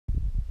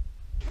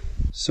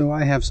So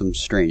I have some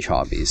strange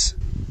hobbies.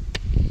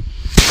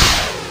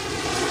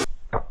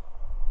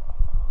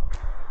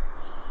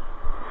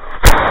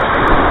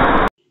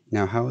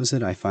 Now how is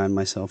it I find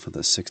myself with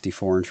a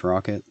 64-inch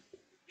rocket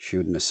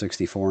shooting a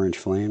 64-inch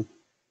flame?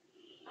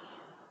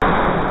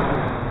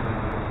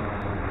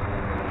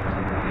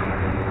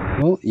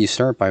 Well, you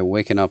start by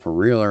waking up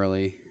real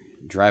early,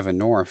 driving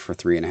north for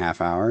 3.5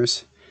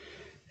 hours,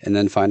 and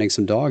then finding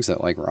some dogs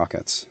that like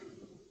rockets.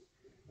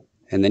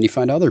 And then you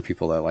find other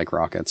people that like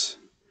rockets.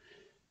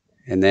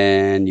 And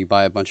then you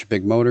buy a bunch of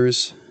big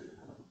motors,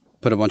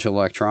 put a bunch of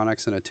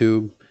electronics in a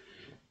tube,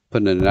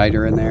 put an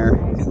igniter in there,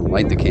 and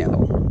light the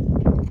candle.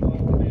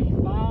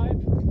 5,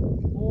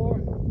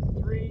 4,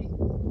 3,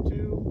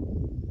 2,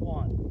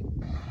 1.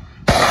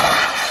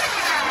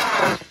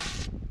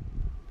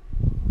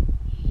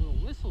 Little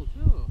whistle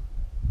too.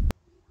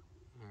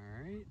 All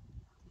right.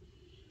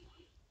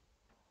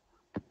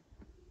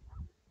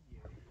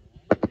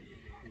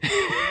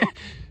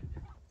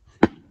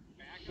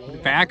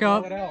 Back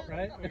up.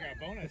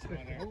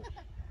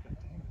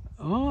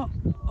 Oh,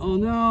 oh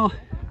no.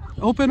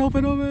 Open,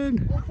 open,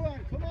 open. Come on.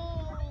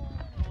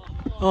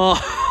 Oh.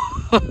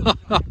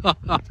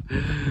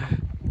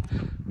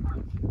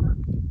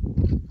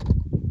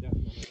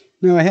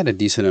 Now I had a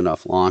decent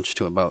enough launch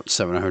to about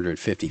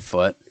 750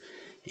 foot,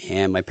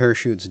 and my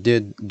parachutes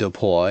did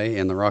deploy,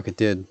 and the rocket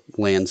did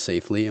land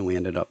safely, and we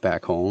ended up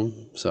back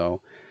home.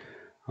 So,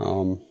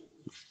 all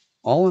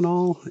in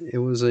all, it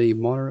was a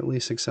moderately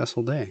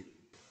successful day.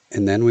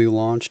 And then we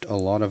launched a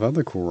lot of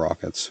other cool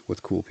rockets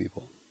with cool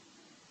people.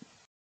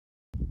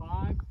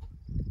 5,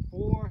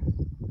 4,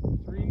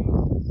 3, 2,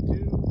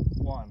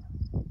 1.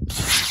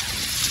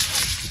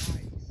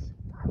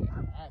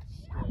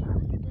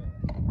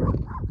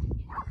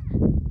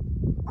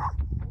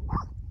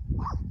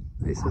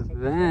 Nice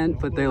event,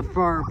 but they're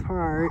far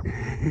apart.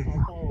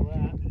 I'll follow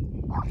that.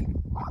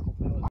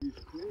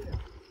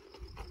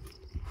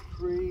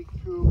 3,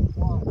 2,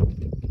 1.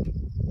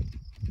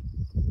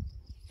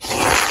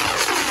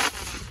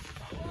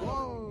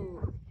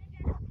 Whoa!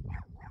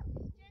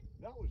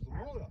 That was the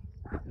motor.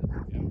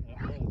 Yeah,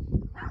 that was.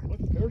 What,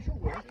 the parachute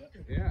was?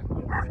 Yeah.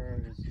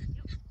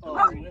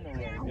 Oh, in the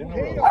road. In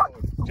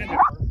the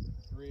road.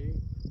 3,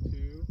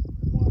 2,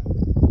 1.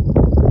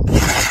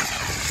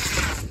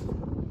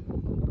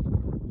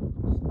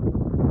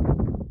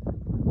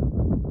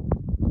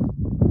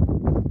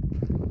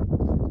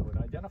 So it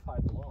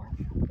identified the launch.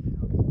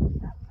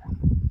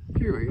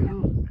 Here we go.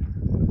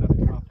 Then it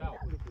dropped out.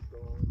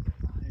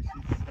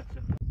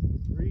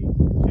 3, 2,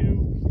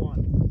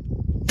 1.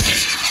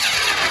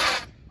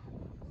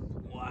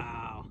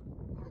 Wow.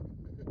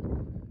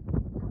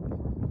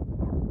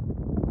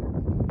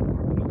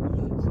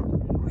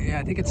 Yeah,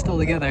 I think it's still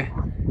together.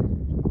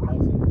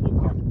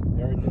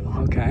 There it is.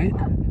 Okay. Okay,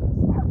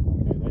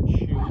 let's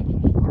shoot.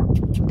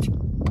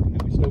 And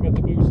then we still got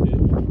the boosted.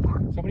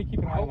 Somebody keep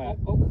an eye on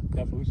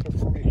that booster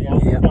for me.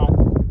 Yeah.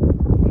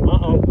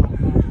 Uh-oh.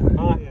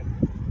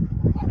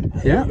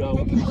 Yeah.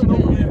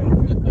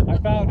 I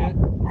found it.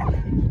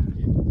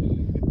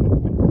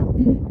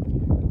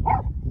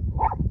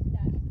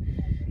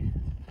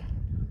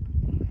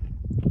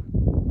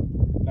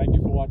 Thank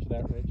you for watching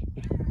that, Rich.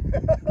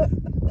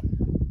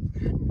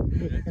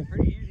 It's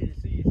pretty easy to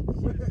see the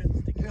pins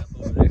sticking up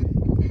over there.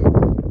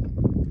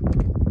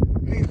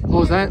 Oh,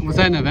 was that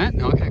an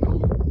event? Okay.